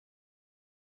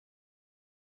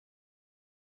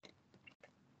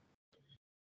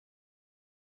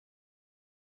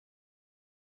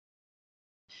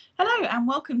Hello and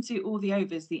welcome to All the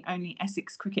Overs, the only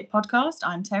Essex cricket podcast.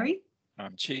 I'm Terry.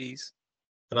 I'm Cheese.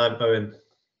 And I'm Owen.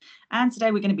 And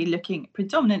today we're going to be looking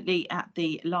predominantly at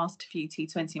the last few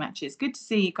T20 matches. Good to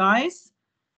see you guys.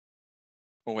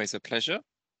 Always a pleasure.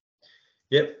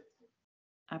 Yep.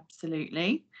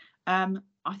 Absolutely. I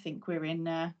think we're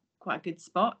in quite a good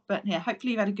spot. But yeah,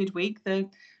 hopefully you've had a good week. The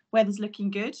weather's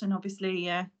looking good. And obviously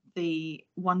the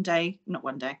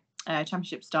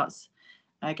championship starts.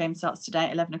 Game starts today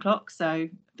at 11 o'clock, so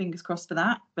fingers crossed for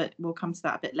that, but we'll come to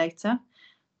that a bit later.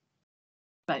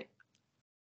 But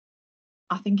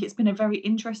I think it's been a very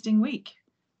interesting week.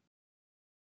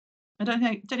 I don't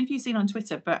know if you've seen on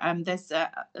Twitter, but there's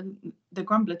the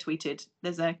Grumbler tweeted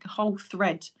there's a whole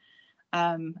thread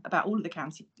about all of the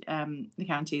counties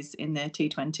in the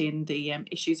T20 and the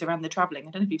issues around the travelling. I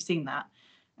don't know if you've seen that,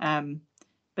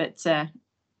 but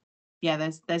yeah,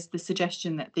 there's the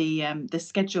suggestion that the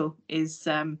schedule is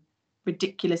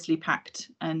ridiculously packed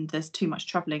and there's too much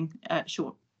travelling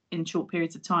in short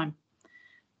periods of time.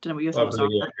 Don't know what your thoughts are.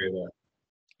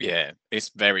 Yeah, it's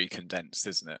very condensed,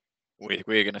 isn't it?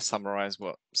 We're going to summarise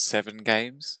 7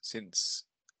 games since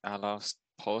our last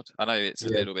pod. I know it's a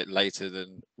little bit later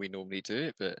than we normally do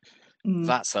it, but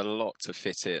that's a lot to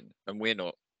fit in. And we're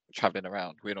not travelling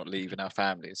around. We're not leaving our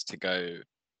families to go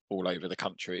all over the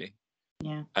country.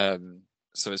 Yeah.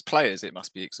 So as players, it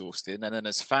must be exhausting, and then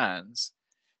as fans,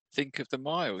 think of the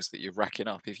miles that you're racking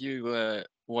up. If you were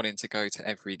wanting to go to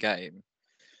every game,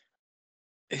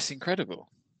 it's incredible.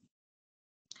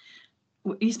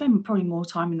 You spend probably more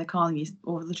time in the car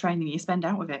or the train than you spend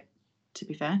out of it, to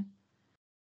be fair.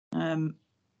 Yeah,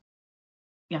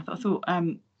 I thought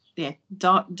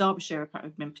Derbyshire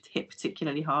have been hit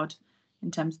particularly hard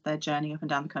in terms of their journey up and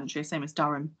down the country, same as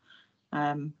Durham.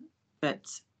 But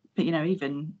you know,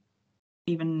 even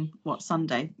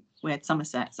Sunday we had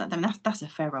Somerset. So, I mean, that's a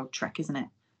fair old trek, isn't it?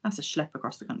 That's a schlep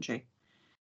across the country.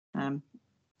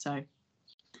 So,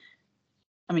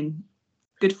 I mean,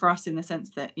 good for us in the sense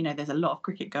that, you know, there's a lot of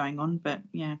cricket going on. But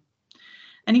yeah.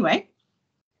 Anyway,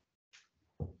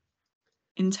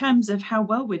 in terms of how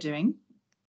well we're doing,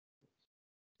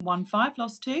 1-5,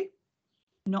 lost 2.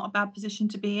 Not a bad position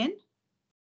to be in.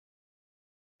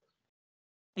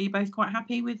 Are you both quite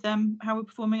happy with how we're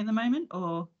performing at the moment,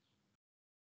 or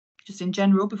just in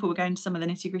general before we go into some of the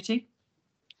nitty-gritty?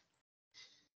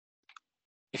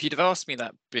 If you'd have asked me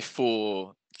that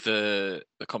before the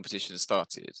competition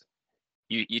started,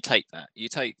 you take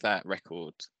that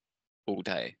record all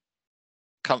day,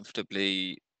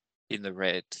 comfortably in the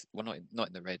red. Well, not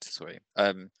in the red. Sorry,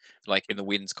 like in the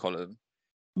wins column.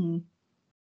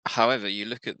 However, you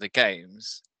look at the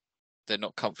games, they're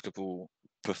not comfortable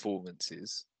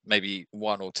performances. Maybe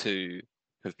 1 or 2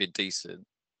 have been decent,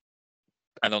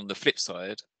 and on the flip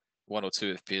side, 1 or 2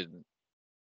 have been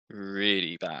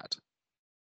really bad.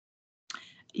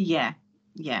 Yeah.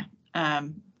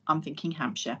 I'm thinking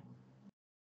Hampshire.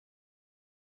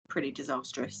 Pretty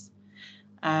disastrous.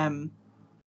 Yeah,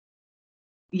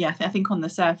 I think on the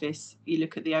surface you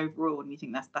look at the overall and you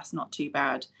think that's not too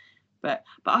bad, but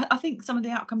I think some of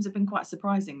the outcomes have been quite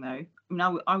surprising though. I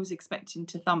mean, I was expecting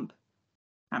to thump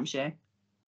Hampshire,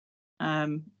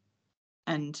 and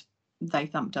they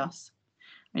thumped us.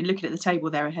 I mean, looking at the table,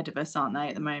 they're ahead of us, aren't they,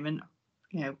 at the moment?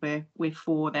 You know, we're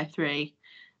 4, they're 3,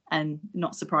 and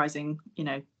not surprising, you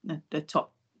know, the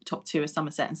top 2 are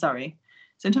Somerset and Surrey.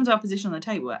 So in terms of our position on the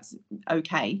table, that's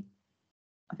okay,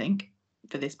 I think,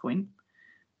 for this point.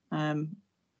 But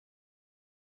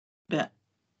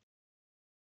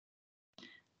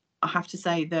I have to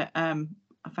say that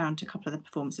I found a couple of the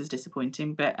performances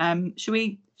disappointing. But should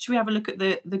we have a look at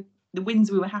the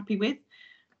wins we were happy with?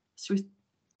 So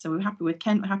we were happy with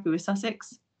Kent, we're happy with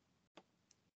Sussex.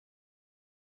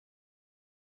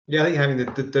 Yeah, I think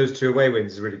having those 2 away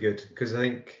wins is really good, because I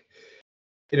think,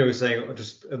 you know, we were saying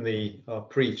just in our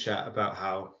pre-chat about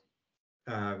how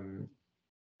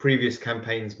previous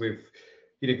campaigns we've,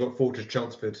 you know, got Fortress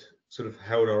Chelmsford, sort of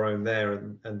held our own there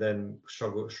and then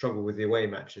struggle with the away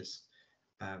matches.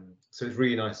 So it's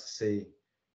really nice to see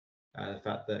the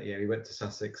fact that we went to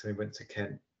Sussex and we went to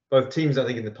Kent, both teams I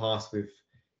think in the past we've,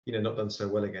 you know, not done so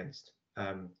well against,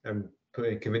 and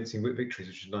putting convincing victories,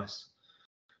 which is nice.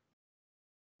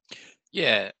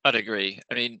 Yeah, I'd agree.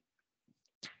 I mean,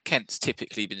 Kent's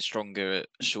typically been stronger at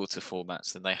shorter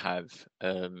formats than they have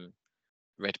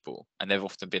Red Bull, and they've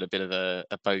often been a bit of a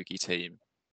bogey team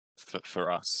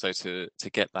for us. So to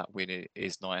get that win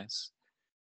is nice.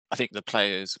 I think the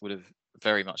players would have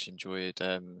very much enjoyed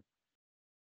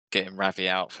getting Ravi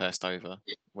out first over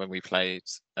when we played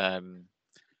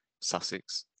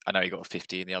Sussex. I know he got a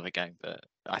 50 in the other game, but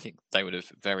I think they would have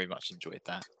very much enjoyed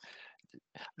that.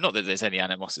 not that there's any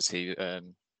animosity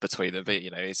between them, but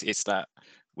it's that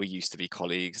we used to be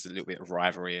colleagues, a little bit of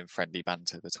rivalry and friendly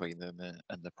banter between them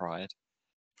and the Pride.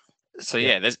 So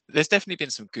yeah, there's definitely been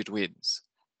some good wins.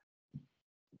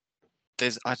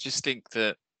 I just think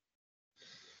that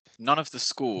none of the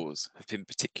scores have been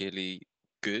particularly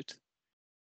good.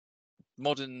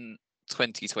 Modern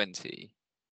 2020,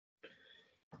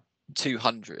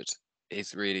 200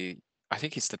 is really, I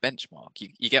think it's the benchmark.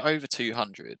 You get over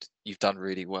 200, you've done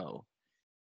really well.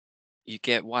 You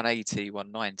get 180,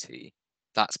 190,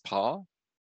 that's par.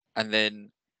 And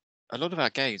then a lot of our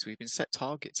games, we've been set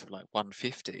targets of like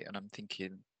 150, and I'm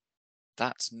thinking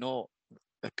that's not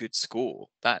a good score.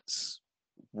 That's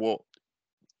what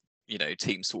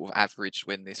teams sort of averaged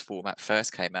when this format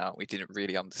first came out. We didn't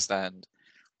really understand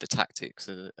the tactics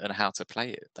and how to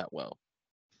play it that well.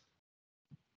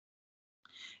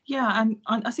 Yeah, and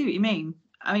I see what you mean.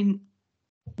 I mean,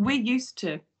 we're used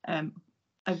to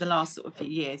over the last sort of few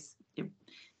years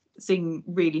seeing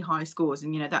really high scores,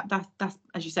 and that's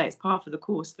as you say, it's par for the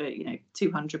course for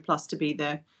 200 plus to be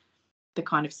the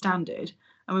kind of standard.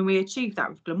 I mean, we achieved that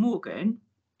with Glamorgan,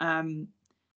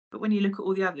 but when you look at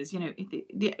all the others,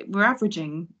 we're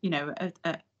averaging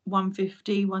at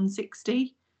 150,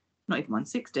 160, not even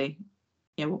 160.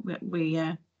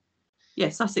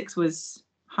 Sussex was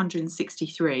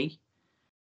 163.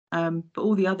 But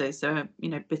all the others are,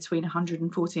 between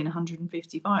 140 and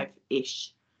 155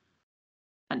 ish,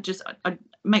 and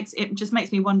it just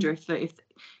makes me wonder if is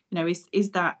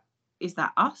that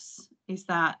us? Is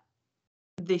that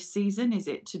this season? Is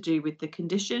it to do with the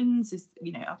conditions?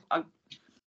 I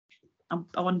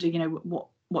wonder,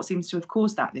 what seems to have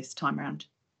caused that this time around.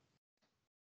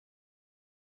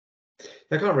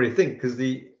 I can't really think, because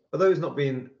although it's not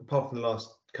been, apart from the last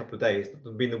couple of days,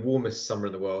 it's been the warmest summer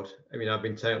in the world. I mean, I've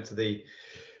been turning up to the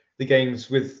games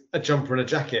with a jumper and a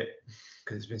jacket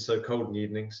because it's been so cold in the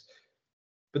evenings.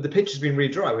 But the pitch has been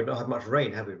really dry. We've not had much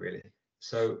rain, have we, really?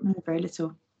 So no, very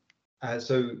little.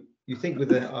 So you think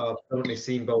with our predominantly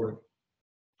seam bowling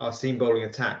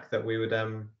attack that we would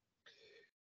that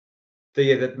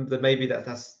maybe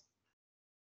that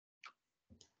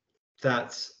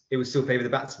it would still favour the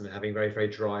batsmen having very, very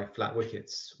dry, flat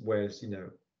wickets, whereas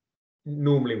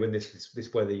normally when this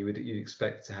weather you'd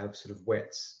expect to have sort of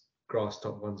wet grass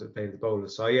top ones that favour the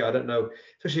bowlers. So yeah, I don't know,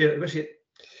 especially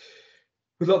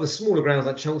with a lot of the smaller grounds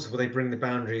like Chelsea, where they bring the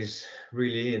boundaries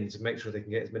really in to make sure they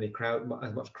can get as much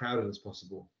crowd as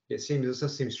possible. It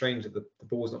does seem strange that the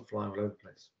ball's not flying all over the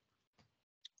place.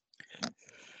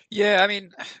 Yeah, I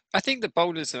mean, I think the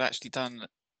bowlers have actually done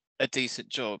a decent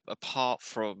job, apart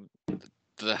from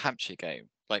the Hampshire game.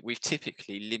 Like, we've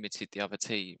typically limited the other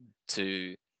team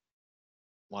to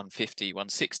 150,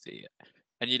 160,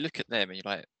 and you look at them and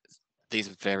you're like, these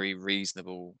are very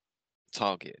reasonable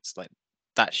targets. Like,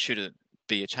 that shouldn't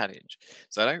be a challenge.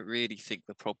 So I don't really think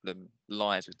the problem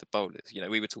lies with the bowlers.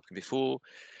 We were talking before,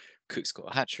 Cook's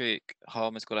got a hat-trick,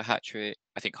 Harmer's got a hat-trick.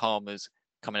 I think Harmer's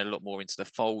coming a lot more into the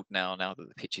fold now that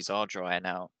the pitches are drying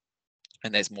out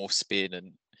and there's more spin,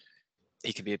 and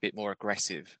he can be a bit more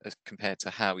aggressive as compared to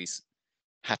how he's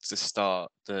had to start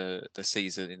the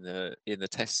season in the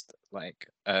test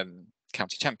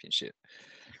county championship.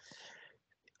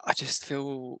 I just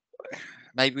feel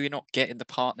maybe we're not getting the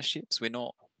partnerships, we're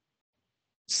not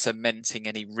cementing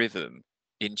any rhythm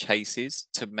in chases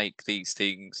to make these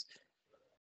things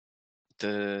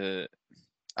I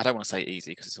don't want to say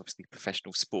easy because it's obviously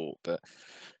professional sport, but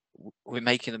we're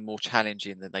making them more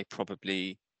challenging than they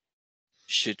probably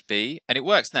should be. And it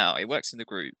works now. It works in the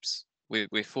groups.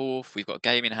 We're fourth. We've got a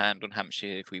game in hand on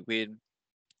Hampshire. If we win,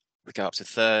 we go up to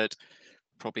third,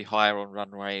 probably higher on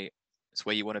run rate. It's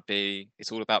where you want to be.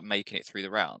 It's all about making it through the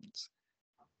rounds.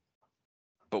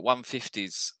 But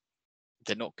 150s,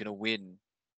 they're not going to win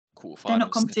quarterfinals. They're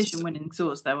not competition winning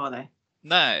scores, though, are they?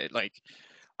 No,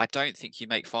 I don't think you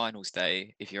make finals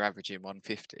day if you're averaging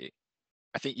 150.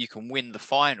 I think you can win the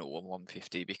final on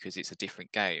 150 because it's a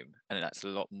different game, and that's a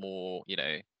lot more,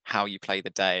 how you play the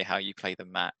day, how you play the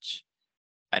match,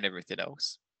 and everything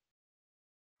else.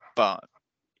 But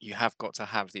you have got to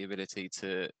have the ability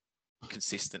to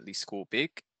consistently score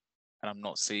big, and I'm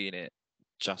not seeing it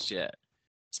just yet,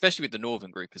 especially with the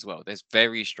Northern group as well. There's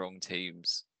very strong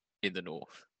teams in the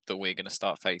North that we're going to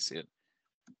start facing.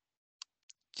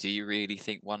 Do you really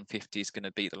think 150 is going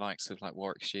to beat the likes of like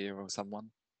Warwickshire or someone?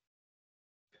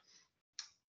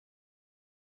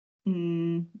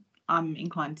 I'm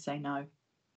inclined to say no.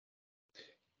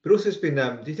 But also, it's been.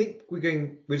 Do you think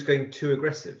we're just going too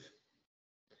aggressive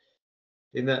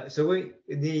in that? So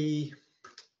in the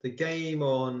game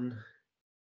on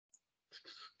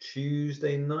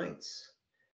Tuesday night,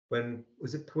 when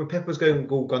Pep was going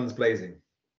all guns blazing?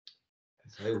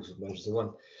 So they also merged as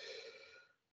one.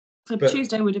 So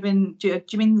Tuesday would have been. Do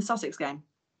you mean the Sussex game?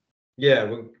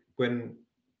 Yeah, when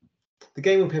the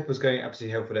game when Pep was going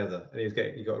absolutely hell for leather, and he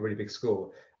got a really big score,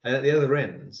 and at the other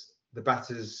ends, the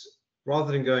batters,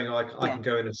 rather than going, I can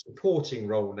go in a supporting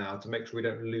role now to make sure we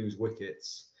don't lose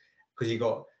wickets, because you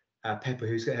got Pepper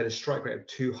who's had a strike rate of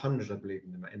 200, I believe,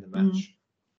 in the match.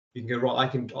 You can go, right,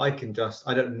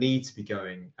 I don't need to be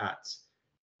going at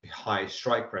a high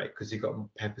strike rate because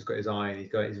Pepper's got his eye and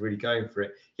he's really going for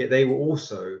it. Yet they were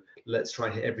also, let's try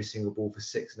and hit every single ball for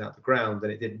six and out the ground,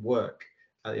 and it didn't work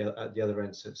at the other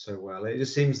end so well. It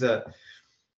just seems that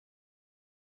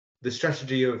the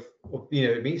strategy of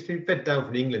it's been fed down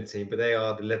from the England team, but they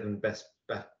are the 11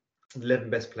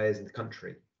 best players in the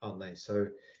country, aren't they? So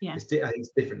I think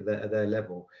it's different at their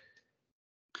level.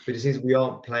 But it seems we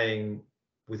aren't playing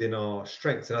within our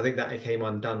strengths, and I think that came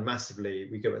undone massively.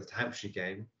 We go back to the Hampshire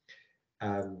game,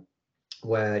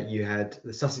 where you had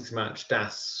the Sussex match.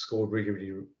 Das scored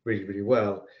really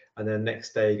well, and then the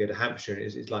next day you go to Hampshire, and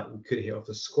it's like we couldn't hit off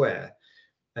the square.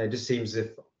 And it just seems as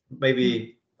if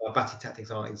maybe our batting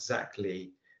tactics aren't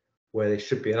exactly where they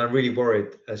should be. And I'm really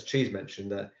worried, as Cheese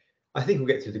mentioned, that I think we'll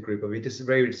get through the group. I'll be just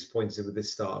very disappointed with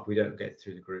this start if we don't get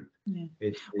through the group.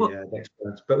 Next round.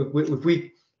 But if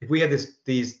we had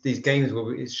these games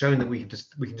where it's shown that we can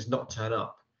just not turn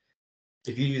up.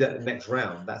 If you do that in the next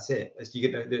round, that's it.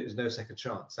 There's no second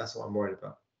chance. That's what I'm worried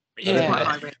about.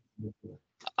 Yeah,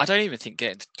 I don't even think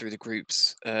getting through the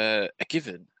groups a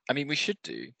given. I mean, we should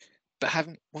do, but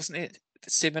wasn't it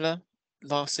similar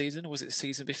last season, or was it the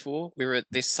season before? We were at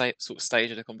this sort of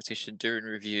stage of the competition during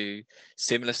review,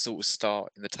 similar sort of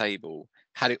start in the table,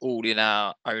 had it all in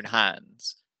our own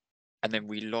hands, and then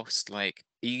we lost like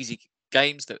easy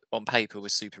games that on paper were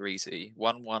super easy.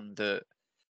 One that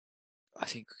I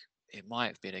think it might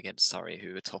have been against Surrey,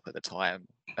 who were top at the time.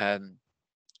 And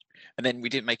then we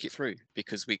didn't make it through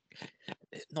because we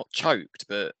not choked,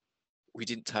 but we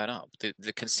didn't turn up.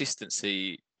 The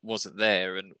consistency wasn't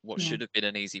there, and what should have been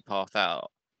an easy path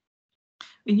out.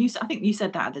 I think you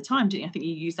said that at the time, didn't you? I think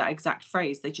you used that exact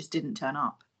phrase. They just didn't turn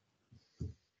up. I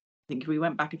think if we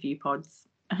went back a few pods,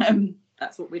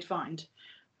 that's what we'd find.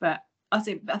 But I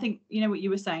think you know what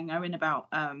you were saying, Owen,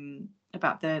 about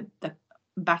the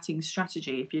batting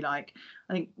strategy, if you like.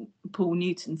 I think Paul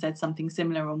Newton said something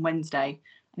similar on Wednesday,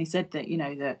 and he said that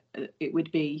that it would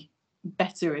be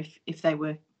better if they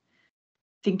were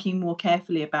thinking more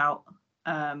carefully about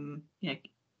for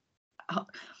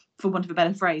want of a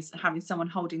better phrase, having someone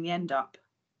holding the end up,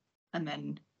 and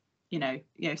then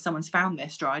if someone's found their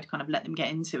stride, kind of let them get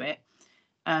into it.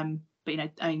 But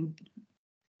I mean,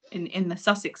 in the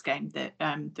Sussex game that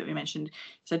we mentioned,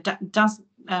 so does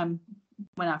went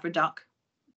out for a duck.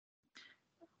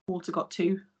 Walter got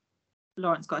 2,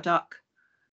 Lawrence got a duck.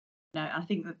 I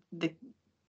think that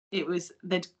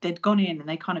they'd gone in and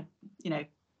they kind of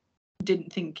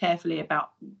didn't think carefully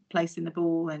about placing the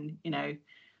ball and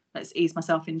let's ease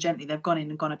myself in gently. They've gone in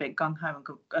and gone a bit gung ho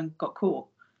and got caught.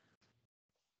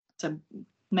 So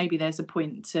maybe there's a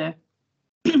point to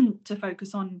to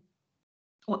focus on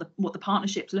what the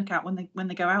partnerships look at when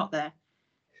they go out there.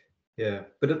 Yeah,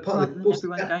 but everyone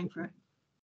going for it.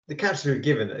 The catches we're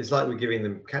given, it's like we're giving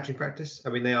them catching practice. I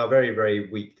mean, they are very, very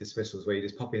weak dismissals where you're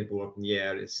just popping the ball up in the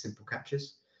air. It's simple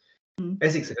catches.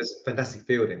 Essex has fantastic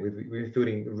fielding. We've been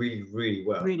fielding really, really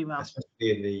well. Really well.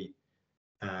 Especially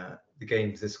in the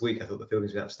games this week, I thought the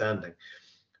fielding's been outstanding.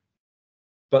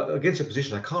 But against your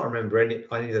position, I can't remember any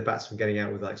of the batsmen getting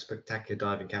out with like spectacular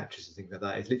diving catches and things like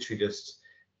that. It's literally just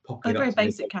popping. Very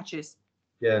basic catches.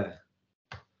 Yeah.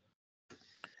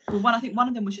 Well, I think one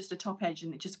of them was just a top edge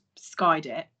and it just skied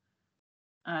it.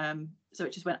 So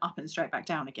it just went up and straight back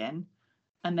down again.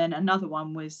 And then another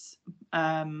one was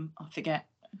I forget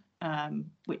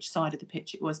which side of the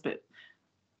pitch it was, but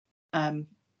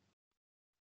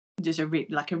just a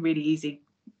really easy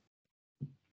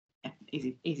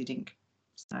dink.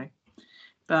 So,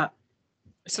 but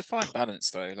it's a fine balance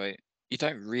though. Like you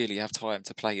don't really have time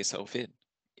to play yourself in.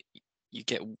 You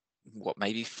get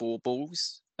maybe 4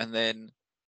 balls, and then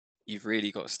you've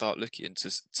really got to start looking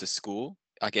to score.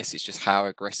 I guess it's just how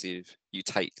aggressive you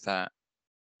take that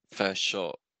first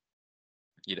shot.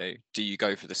 Do you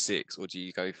go for the 6 or do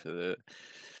you go for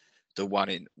the 1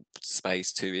 in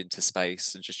space, 2 into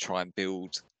space, and just try and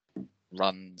build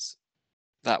runs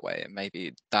that way? And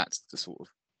maybe that's the sort of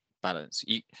balance.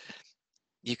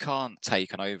 You can't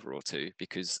take an over or 2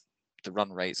 because the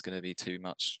run rate's going to be too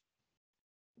much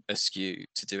askew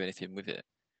to do anything with it.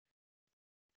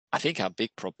 I think our big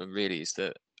problem really is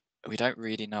that we don't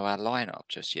really know our lineup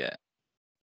just yet.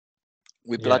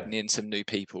 we're blooding in some new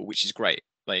people, which is great.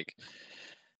 Like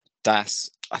Das,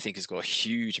 I think, has got a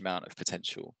huge amount of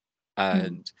potential,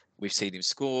 and we've seen him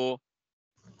score.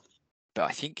 But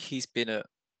I think he's been at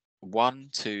 1,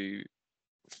 2,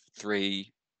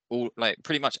 3, all like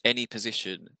pretty much any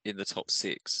position in the top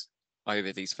 6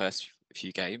 over these first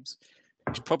few games,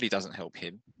 which probably doesn't help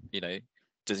him. You know,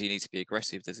 does he need to be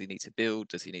aggressive? Does he need to build?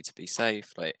 Does he need to be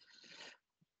safe? Like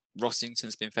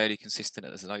Rossington's been fairly consistent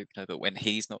as an opener, but when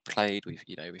he's not played,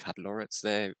 we've had Lawrence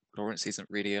there. Lawrence isn't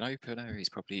really an opener. He's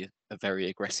probably a very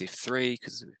aggressive 3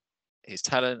 because of his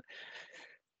talent.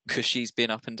 Cushy's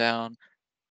been up and down.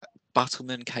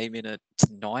 Buttleman came in at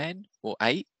 9 or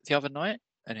 8 the other night,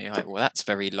 and you're like, well, that's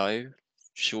very low.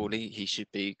 Surely he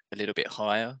should be a little bit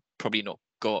higher. Probably not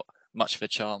got much of a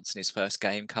chance in his first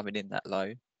game coming in that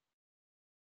low.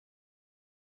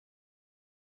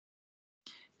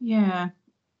 Yeah.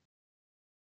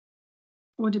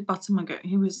 What did Buttleman go?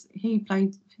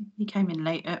 He came in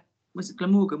late at, was it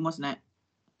Glamorgan, wasn't it?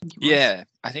 Yeah,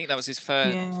 I think that was his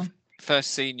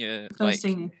first senior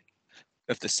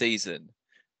of the season,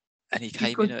 and he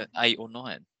came in at 8 or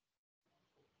 9.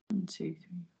 1, 2, 3.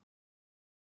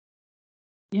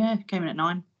 Yeah, came in at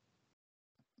 9.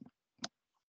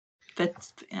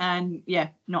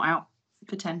 Not out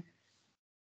for 10.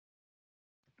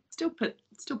 Still put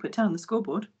 10 on the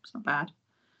scoreboard. It's not bad,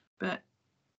 but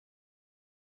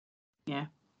yeah.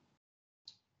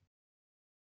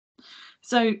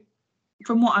 So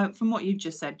from what you've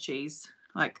just said, Cheese,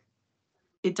 like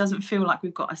it doesn't feel like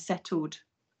we've got a settled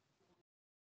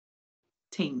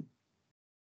team.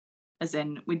 As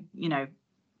in, we've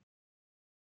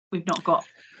not got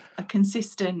a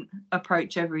consistent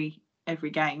approach every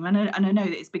game. And I know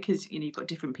that it's because you've got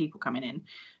different people coming in,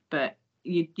 but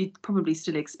you'd probably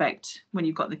still expect when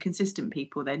you've got the consistent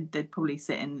people, then they'd probably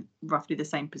sit in roughly the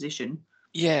same position.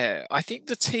 Yeah, I think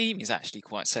the team is actually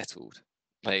quite settled.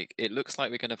 Like it looks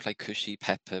like we're going to play Cushy,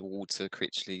 Pepper, Walter,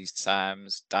 Critchley,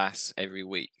 Sams, Das every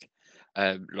week.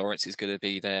 Lawrence is going to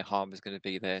be there. Harmer's going to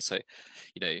be there. So,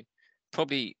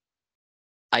 probably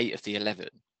 8 of the 11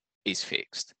 is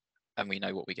fixed, and we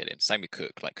know what we get in. Same with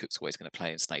Cook. Like Cook's always going to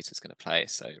play, and Snater's going to play.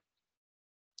 So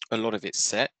a lot of it's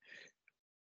set.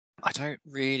 I don't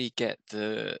really get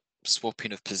the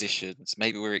swapping of positions.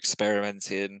 Maybe we're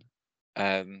experimenting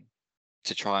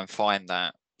to try and find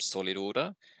that solid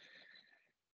order.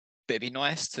 But it'd be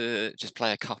nice to just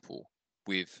play a couple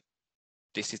with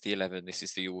this is the 11, this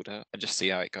is the order, and just see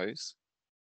how it goes.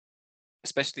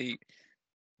 Especially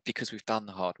because we've done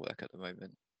the hard work at the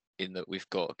moment, in that we've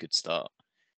got a good start.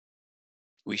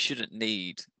 We shouldn't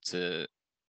need to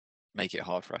make it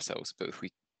hard for ourselves, but if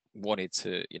we wanted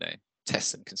to,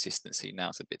 test some consistency,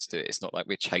 now's the bit to do it. It's not like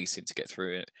we're chasing to get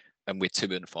through it, and we're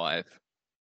 2 and 5,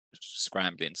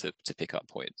 scrambling to pick up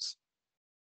points.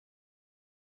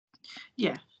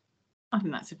 Yeah, I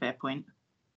think that's a fair point.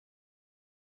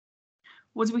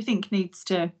 What do we think needs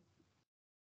to,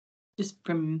 just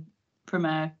from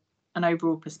an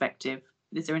overall perspective,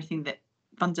 is there anything that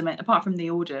fundamental, apart from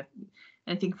the order,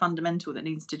 anything fundamental that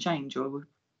needs to change, or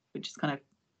we just kind of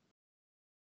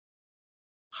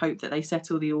hope that they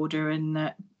settle the order and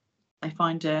that they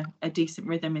find a decent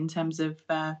rhythm in terms of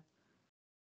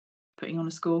putting on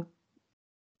a score?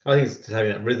 I think it's just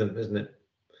having that rhythm, isn't it?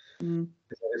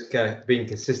 It's being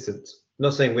consistent.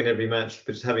 Not saying win every match,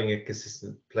 but just having a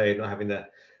consistent play, not having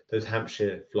those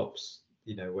Hampshire flops,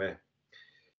 where.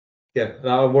 Yeah, and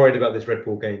I'm worried about this Red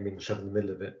Bull game being shoved in the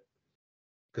middle of it,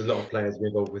 because a lot of players are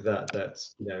involved with that.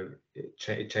 That's it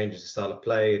changes the style of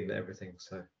play and everything.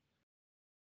 So.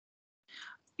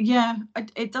 Yeah,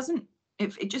 it doesn't.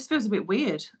 It just feels a bit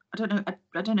weird. I don't know.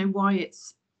 I don't know why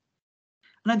it's.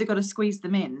 I know they've got to squeeze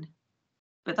them in,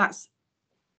 but that's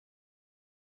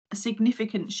a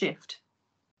significant shift,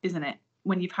 isn't it?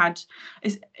 When you've had,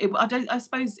 I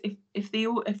suppose if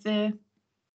the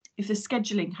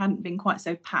scheduling hadn't been quite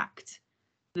so packed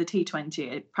for the T20,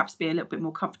 it'd perhaps be a little bit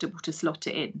more comfortable to slot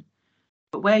it in.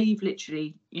 But where you've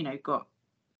literally, got,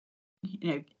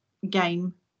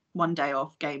 game one day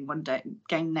off, game one day,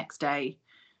 game next day,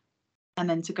 and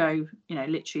then to go,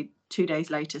 literally 2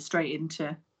 days later straight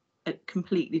into a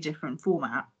completely different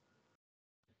format.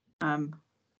 I'm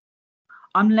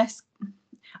less.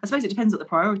 I suppose it depends what the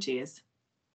priority is.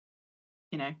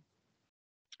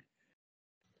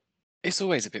 It's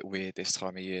always a bit weird this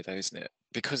time of year, though, isn't it?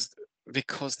 Because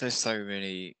there's so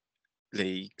many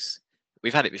leagues.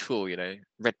 We've had it before,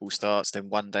 Red Bull starts, then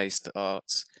one day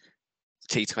starts.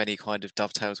 T20 kind of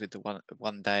dovetails with the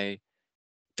one day.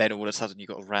 Then all of a sudden you've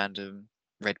got a random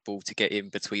Red Bull to get in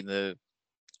between the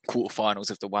quarterfinals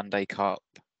of the One Day Cup.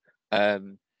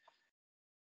 There's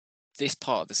this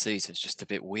part of the season is just a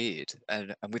bit weird,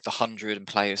 and with the 100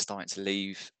 players starting to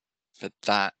leave for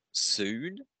that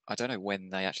soon, I don't know when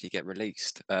they actually get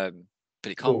released, but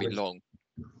it can't be August. long.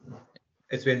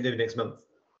 It's been new next month.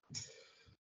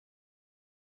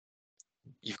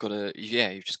 You've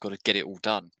just got to get it all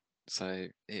done. So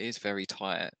it is very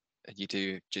tight, and you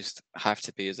do just have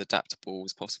to be as adaptable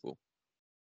as possible.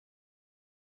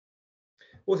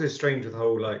 Also strange with the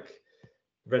whole like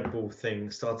Red Bull thing,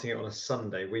 starting it on a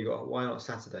Sunday. Why not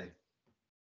Saturday?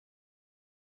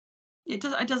 It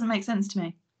doesn't make sense to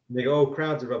me. And they go, oh,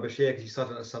 crowds are rubbish. Yeah, because you start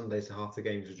on a Sunday, so half the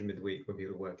games are midweek when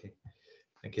people are working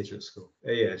and kids are at school.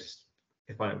 Yeah,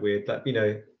 I find it weird. That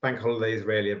bank holidays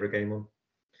rarely ever a game on.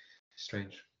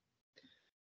 Strange.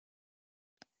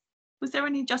 Was there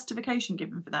any justification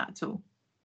given for that at all?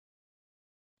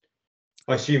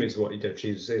 I assume it's what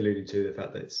she was alluding to, the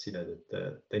fact that it's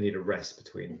they need a rest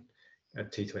between a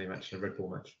T20 match and a Red Bull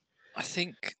match. I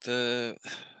think the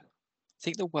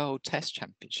World Test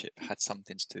Championship had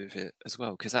something to do with it as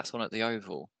well, because that's on at the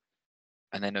Oval,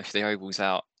 and then if the Oval's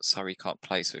out, Surrey can't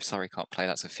play. So if Surrey can't play,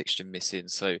 that's a fixture missing.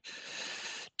 So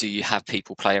do you have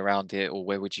people play around it, or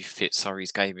where would you fit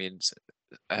Surrey's game in?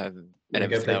 And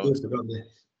everything else.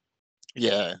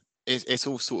 Yeah, it's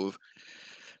all sort of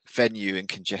venue and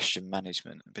congestion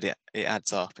management, but it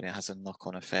adds up and it has a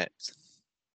knock-on effect.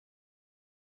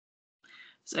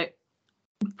 So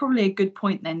probably a good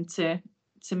point then to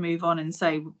move on and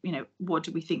say, what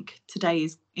do we think today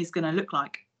is going to look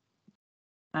like?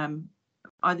 Either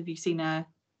of you seen I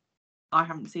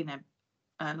haven't seen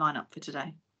a lineup for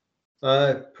today.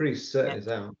 Pretty certain it's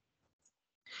out.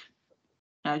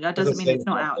 No, that doesn't mean it's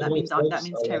not out. That means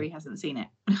Terry hasn't seen it.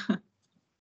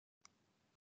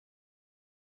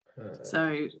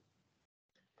 So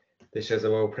this shows how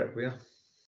well prepped we are.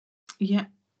 Yeah.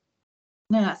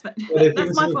 No, that's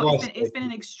my fault. It's been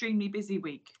an extremely busy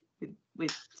week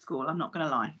with school. I'm not going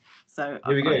to lie. So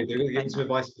here we go. They're giving some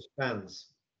advice for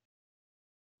fans.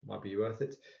 Might be worth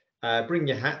it. Bring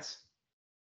your hat.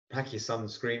 Pack your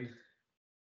sunscreen.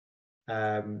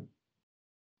 Bring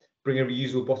a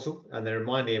reusable bottle, and they're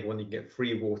reminding everyone you can get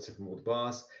free water from all the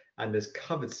bars. And there's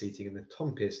covered seating in the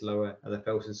Tom Pearce lower and the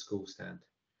Felton School stand.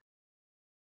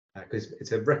 Because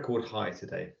it's a record high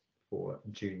today for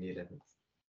June the 11th.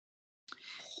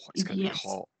 It's going to be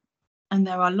hot. And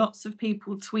there are lots of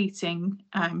people tweeting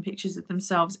pictures of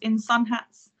themselves in sun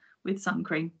hats with sun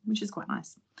cream, which is quite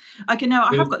nice. Okay, no,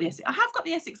 I have got the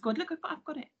Essex squad. Look, I've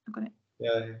got it.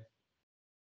 Yeah.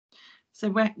 So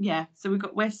we've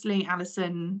got Wesley,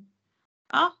 Allison,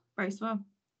 Bracewell,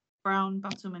 Brown,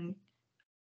 Buttleman,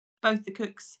 both the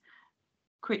cooks,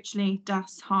 Critchley,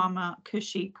 Das, Harmer,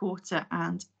 Cushy, Porter,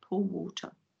 and Paul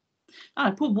Walter.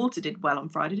 Paul Walter did well on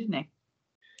Friday, didn't he?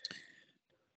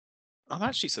 I'm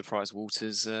actually surprised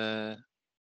Walters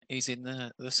is in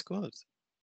the squad.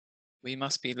 We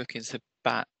must be looking to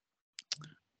bat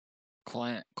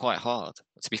quite hard.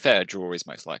 To be fair, a draw is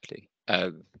most likely.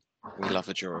 We love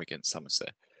a draw against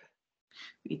Somerset.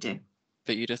 We do.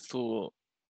 But you'd have thought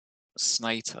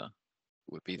Snater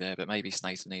would be there, but maybe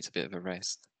Snater needs a bit of a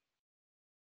rest.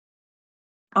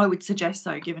 I would suggest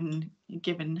so, given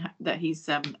that he's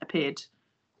appeared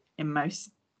in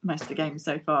most of the games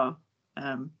so far,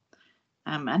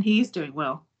 and he is doing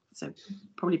well. So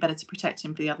probably better to protect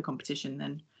him for the other competition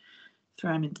than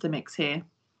throw him into the mix here.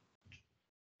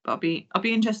 But I'll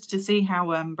be interested to see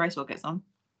how Bracewell gets on.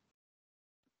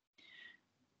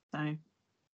 So,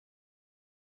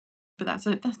 but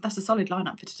that's a solid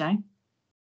lineup for today,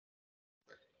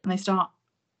 and they start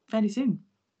fairly soon.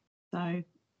 So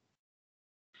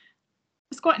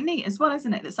it's quite neat as well,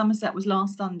 isn't it, that Somerset was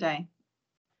last Sunday,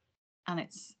 and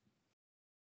it's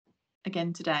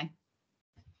again today.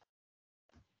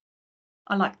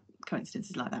 I like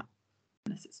coincidences like that,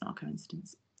 unless it's not a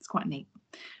coincidence. It's quite neat.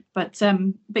 But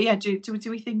yeah, do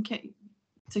we think it?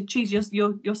 So, Cheese,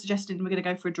 you're suggesting we're going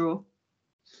to go for a draw?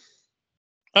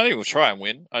 I think we'll try and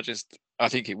win. I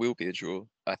think it will be a draw.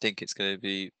 I think it's going to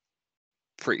be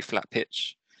pretty flat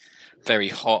pitch, very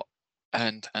hot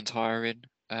and tiring.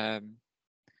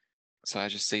 So I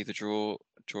just see the draw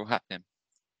happening.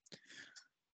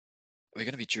 We're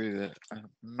going to be due a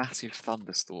massive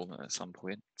thunderstorm at some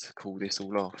point to call this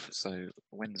all off. So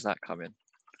when's that coming?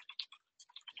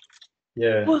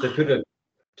 Yeah, they put a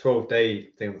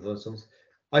 12-day thing on the thunderstorms.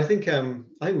 I think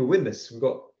we'll win this. We've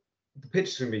got the pitch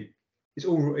is going to be. It's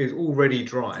already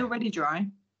dry. It's already dry.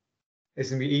 It's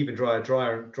going to be even dry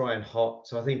and hot.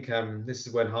 So I think this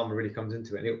is when Harmer really comes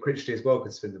into it. And Critchley as well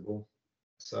can spin the ball.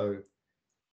 So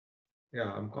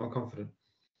yeah, I'm confident.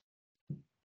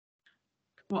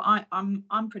 Well,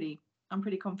 I'm pretty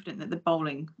confident that the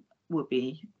bowling will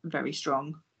be very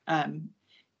strong.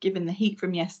 given the heat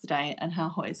from yesterday and how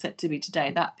hot it's set to be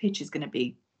today, that pitch is going to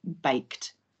be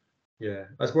baked. Yeah,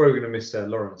 that's where we're going to miss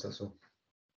Lawrence. That's all.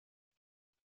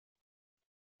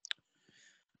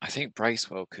 I think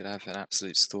Bracewell could have an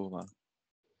absolute stormer.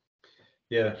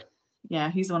 Yeah.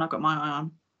 Yeah, he's the one I've got my eye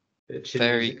on.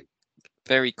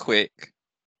 Very quick.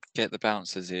 Get the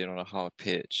bouncers in on a hard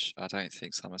pitch. I don't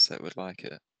think Somerset would like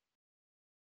it.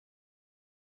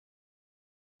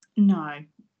 No.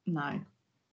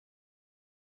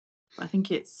 I think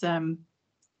it's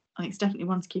definitely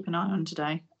one to keep an eye on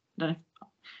today. I don't know.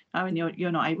 I mean,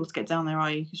 you're not able to get down there,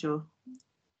 are you? Because you're.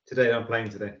 Today I'm playing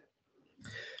today.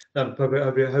 No,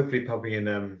 hopefully popping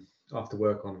in after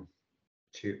work on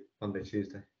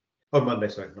Tuesday. Oh, Monday,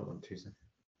 sorry, not on Tuesday.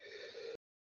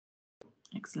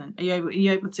 Excellent. Are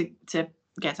you able to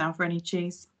get down for any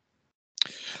cheese?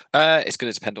 It's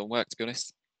going to depend on work, to be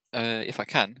honest. If I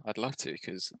can, I'd love to,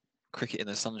 because cricket in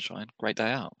the sunshine, great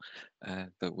day out.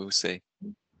 But we'll see.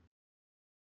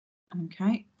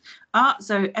 Okay.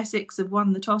 So Essex have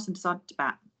won the toss and decided to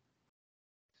bat.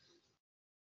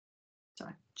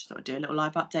 Sorry, just thought I'd do a little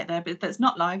live update there, but that's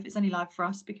not live. It's only live for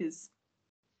us because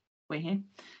we're here.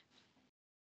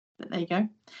 But there you go.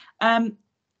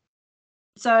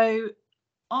 So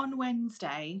on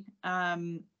Wednesday,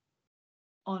 on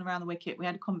Around the Wicket, we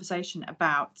had a conversation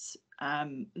about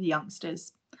the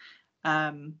youngsters,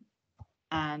 and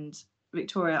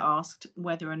Victoria asked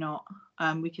whether or not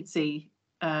we could see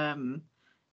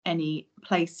any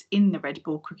place in the red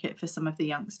ball cricket for some of the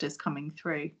youngsters coming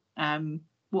through.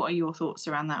 What are your thoughts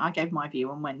around that? I gave my view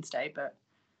on Wednesday, but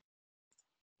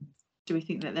do we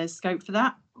think that there's scope for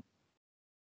that?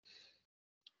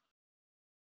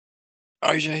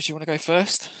 OJ, do you want to go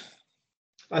first?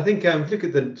 I think look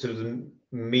at the sort of the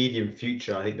medium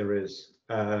future. I think there is,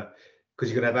 because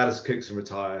you're going to have Alice Cookson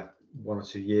retire 1 or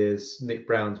 2 years. Nick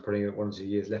Brown's probably got 1 or 2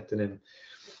 years left in him,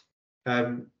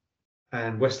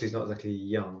 and Wesley's not exactly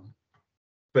young.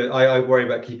 But I worry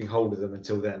about keeping hold of them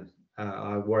until then.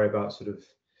 I worry about sort of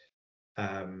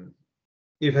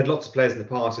you've had lots of players in the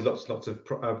past with lots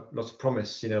of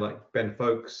promise. You know, like Ben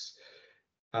Folkes.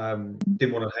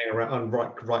 Didn't want to hang around,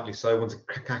 rightly so, wanted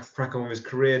to crack on with his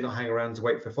career, not hang around to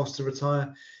wait for Foster to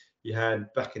retire. You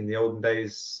had, back in the olden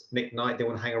days, Nick Knight didn't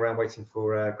want to hang around waiting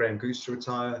for Graham Goose to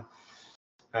retire.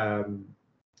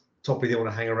 Topley didn't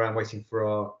want to hang around waiting for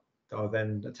our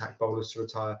then attack bowlers to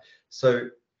retire. So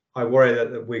I worry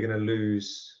that we're going to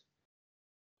lose.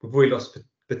 We've already lost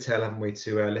Patel, haven't we,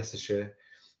 to Leicestershire.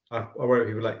 I worry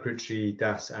people like Critchley,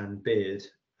 Das and Beard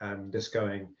just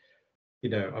going, you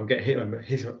know, I'm getting hit,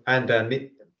 and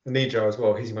Nidjar as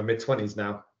well. He's in my mid-20s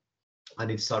now. I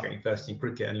need to start getting first team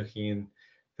cricket and looking in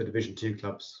for Division 2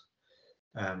 clubs,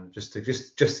 just to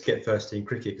get first team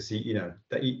cricket, because you know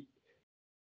that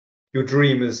your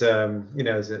dream as you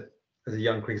know, as a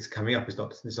young cricketer coming up is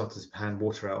not to hand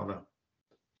water out on a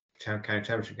county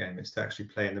championship game. It's to actually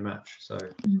play in the match. So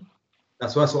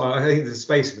that's what I think there's a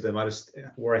space for them. I just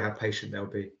worry how patient they'll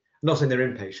be. I'm not saying they're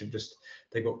impatient, just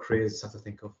they've got careers and stuff to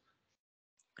think of.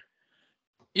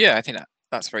 Yeah, I think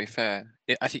that's very fair.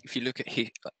 I think if you look at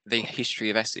the history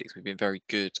of Essex, we've been very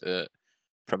good at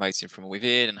promoting from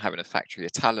within and having a factory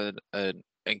of talent and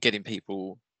getting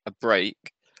people a break.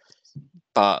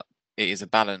 But it is a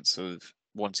balance of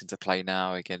wanting to play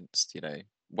now against, you know,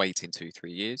 waiting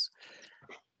 2-3 years.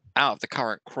 Out of the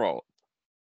current crop,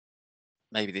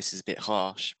 maybe this is a bit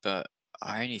harsh, but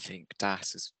I only think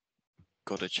Das has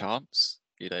got a chance.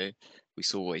 You know, we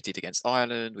saw what he did against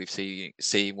Ireland. We've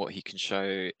seen what he can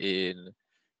show in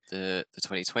the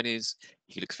 2020s.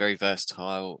 He looks very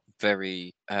versatile,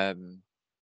 very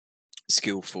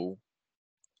skillful,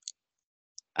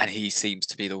 and he seems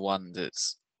to be the one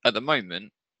that's at the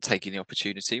moment taking the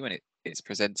opportunity when it's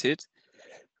presented.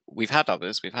 We've had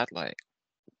others. We've had like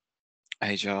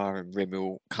Ajar and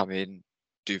Rimmel come in,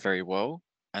 do very well,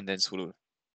 and then sort of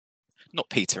not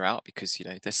peter out, because you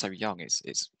know they're so young.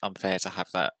 It's unfair to have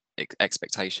that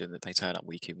expectation that they turn up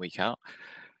week in, week out.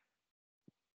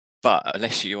 But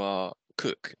unless you are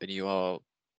Cook and you are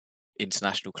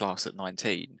international class at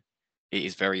 19, it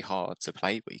is very hard to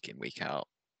play week in, week out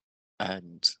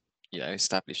and, you know,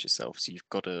 establish yourself. So you've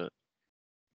got to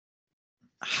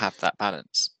have that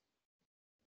balance.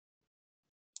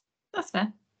 That's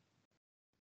fair.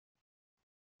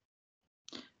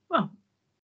 Well,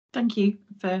 thank you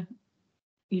for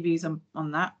your views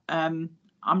on that.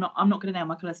 I'm not going to nail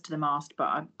my colours to the mast,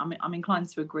 but I'm inclined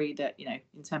to agree that, you know,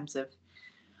 in terms of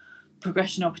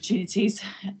progression opportunities,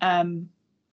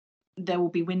 there will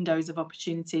be windows of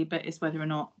opportunity, but it's whether or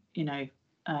not, you know,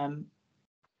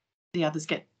 the others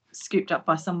get scooped up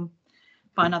by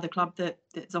another club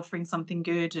that's offering something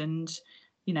good and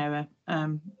a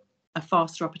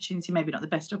faster opportunity, maybe not the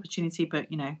best opportunity, but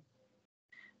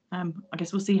I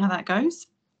guess we'll see how that goes.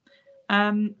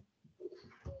 I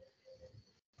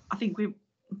think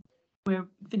we're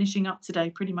finishing up today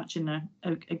pretty much in a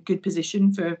good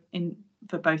position for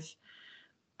both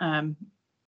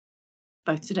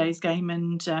today's game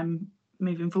and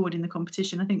moving forward in the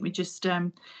competition. I think we just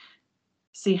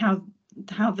see how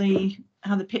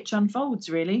the pitch unfolds,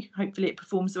 really. Hopefully it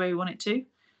performs the way we want it to.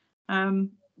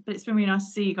 But it's been really nice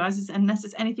to see you guys. Unless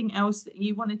there's anything else that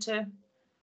you wanted to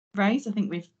raise, I think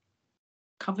we've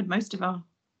covered most of our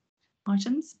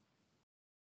items.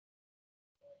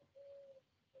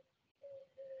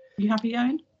 You happy,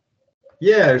 Owen?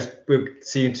 Yeah, we'll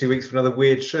see you in 2 weeks for another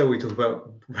weird show. We talk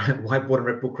about whiteboard and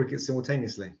red ball cricket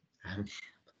simultaneously.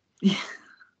 Yeah.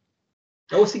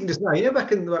 I was thinking just now,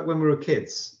 back in when we were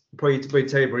kids, probably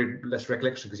tell you very less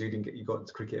recollection because you got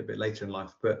into cricket a bit later in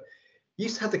life, but you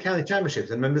used to have the county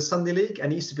championships and remember the Sunday League,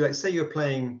 and it used to be like, say you were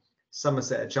playing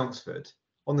Somerset at Chelmsford,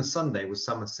 on the Sunday was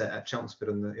Somerset at Chelmsford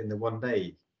in the one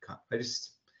day cup. It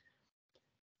just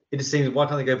seems, why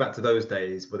can't they go back to those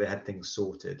days where they had things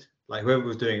sorted? Like whoever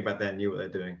was doing it back then knew what they're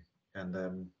doing, and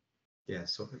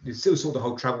so you still sort the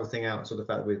whole travel thing out, sort of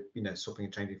the fact that we're swapping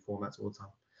and changing formats all the time.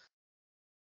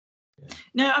 Yeah.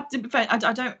 No, to be fair, I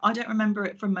don't remember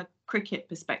it from a cricket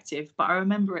perspective, but I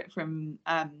remember it from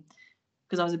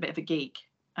because I was a bit of a geek.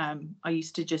 I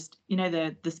used to just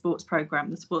the sports program,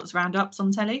 the sports roundups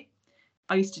on telly.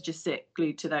 I used to just sit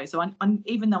glued to those. So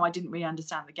even though I didn't really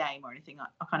understand the game or anything,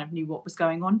 I kind of knew what was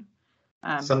going on.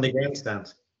 Sunday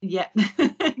grandstand. Yeah,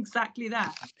 exactly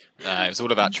that. It was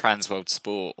all about Transworld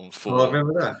Sport on 4. Oh, I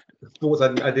remember that. Sports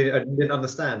I didn't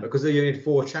understand because they only had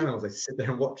 4 channels. They sit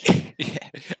there and watch. Yeah,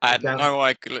 I had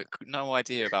no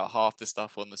idea about half the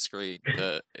stuff on the screen,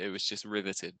 but it was just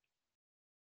riveted.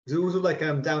 It was also like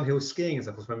downhill skiing and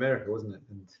stuff from America, wasn't it?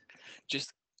 And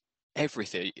just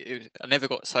everything. I never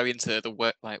got so into the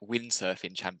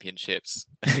windsurfing championships.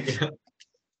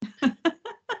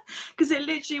 Because it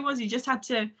literally was, you just had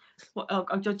to.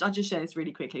 I'll just share this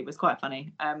really quickly. It was quite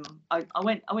funny. I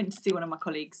went to see one of my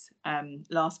colleagues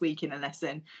last week in a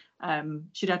lesson.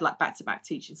 She'd had like back-to-back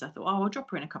teaching, so I thought, I'll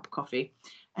drop her in a cup of coffee.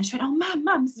 And she went, "Oh,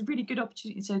 ma'am, this is a really good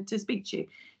opportunity to speak to you."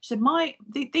 She said,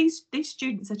 these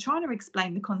students are trying to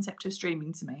explain the concept of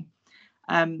streaming to me.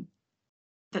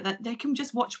 That they can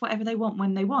just watch whatever they want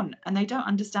when they want, and they don't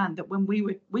understand that when we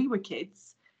were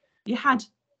kids, you had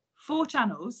 4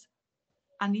 channels,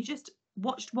 and you just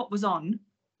watched what was on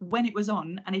when it was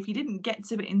on, and if you didn't get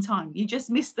to it in time, you just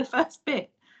missed the first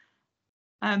bit.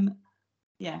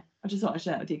 I just thought I'd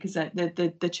share that with you because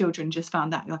the children just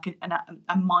found that like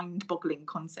a mind-boggling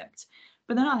concept.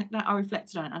 But then I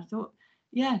reflected on it, and I thought,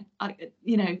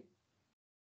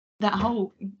 that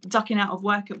whole ducking out of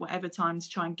work at whatever time to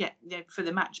try and get for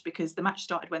the match, because the match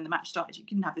started when the match started. You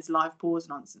couldn't have this live pause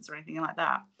nonsense or anything like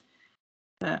that.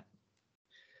 But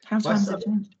how times have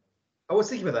changed. I was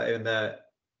thinking about that in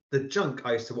the junk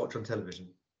I used to watch on television.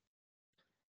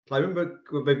 I remember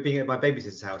being at my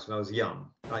babysitter's house when I was young,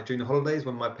 like during the holidays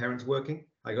when my parents were working.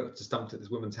 I got just dumped at this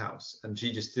woman's house, and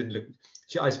she just didn't look.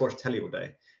 I just watched telly all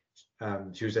day.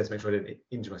 She was there to make sure I didn't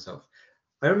injure myself.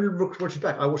 I remember watching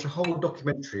back. I watched a whole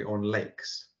documentary on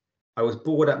lakes. I was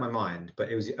bored out of my mind, but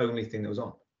it was the only thing that was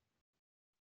on.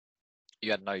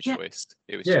 You had no choice.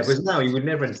 It was because now you would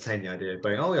never entertain the idea of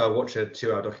going, "Oh yeah, I'll watch a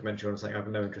 2-hour documentary on something I have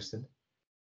no interest in."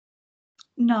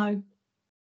 No,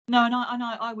 and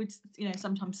I would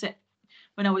sometimes sit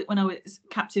when I was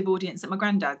captive audience at my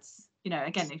granddad's.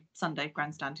 Again, Sunday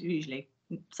grandstand. Usually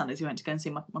Sundays we went to go and see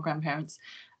my grandparents,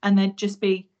 and there'd just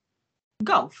be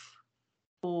golf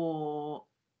or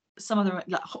some other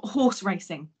like horse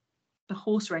racing. The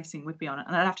horse racing would be on it,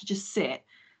 and I'd have to just sit,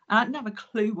 and I didn't have a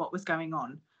clue what was going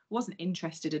on. I wasn't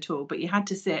interested at all, but you had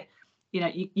to sit.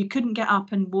 You couldn't get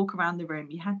up and walk around the room.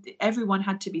 Everyone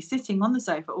had to be sitting on the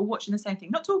sofa or watching the same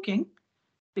thing, not talking,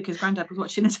 because Granddad was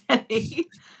watching the telly.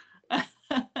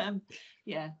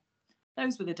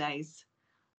 Those were the days.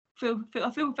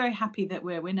 I feel very happy that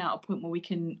we're now at a point where we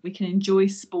can enjoy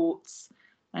sports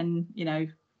and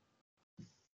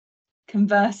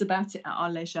converse about it at our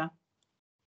leisure.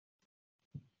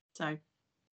 So.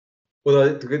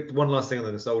 Well, one last thing on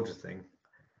the nostalgia thing.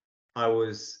 I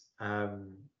was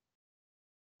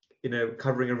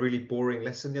covering a really boring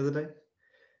lesson the other day,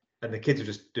 and the kids were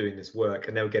just doing this work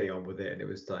and they were getting on with it, and it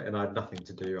was like, and I had nothing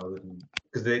to do other than,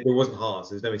 because it wasn't hard,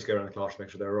 so there's no need to go around the class to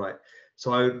make sure they were right.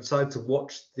 So I decided to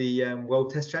watch the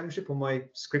World Test Championship on my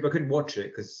screen. I couldn't watch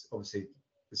it because obviously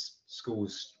the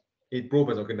school's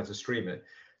broadband's not good enough to stream it.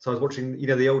 So I was watching,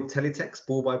 the old teletext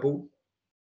ball by ball.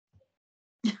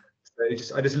 I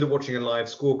just looked watching a live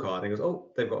scorecard and it goes,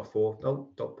 oh, they've got a 4, oh,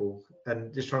 dot ball,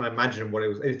 and just trying to imagine what it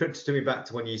was. It took me back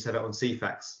to when you said it on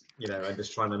Ceefax, and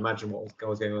just trying to imagine what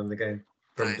was going on in the game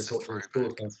from just watching the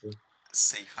scores going through.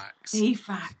 Ceefax.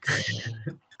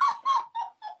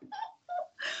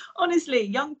 Honestly,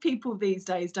 young people these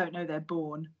days don't know they're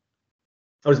born.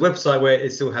 Oh, his website where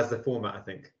it still has the format, I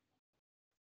think.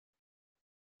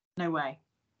 No way.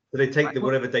 So they take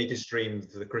whatever data stream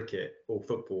for the cricket or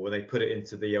football and they put it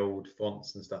into the old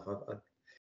fonts and stuff. I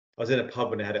was in a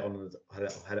pub and they had it on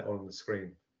the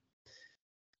screen.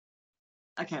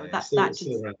 Okay, So well, that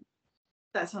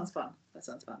sounds fun. That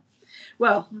sounds fun.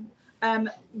 Well,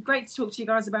 great to talk to you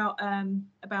guys about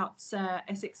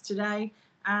Essex today,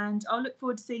 and I'll look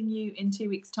forward to seeing you in 2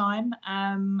 weeks' time.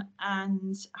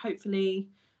 And hopefully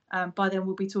by then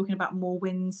we'll be talking about more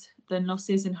wins than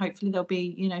losses, and hopefully there'll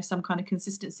be some kind of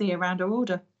consistency around our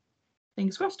order.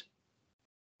 Fingers crossed.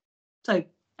 So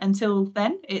until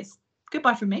then, it's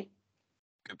goodbye from me.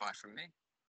 Goodbye from me.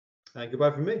 And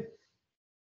goodbye from me.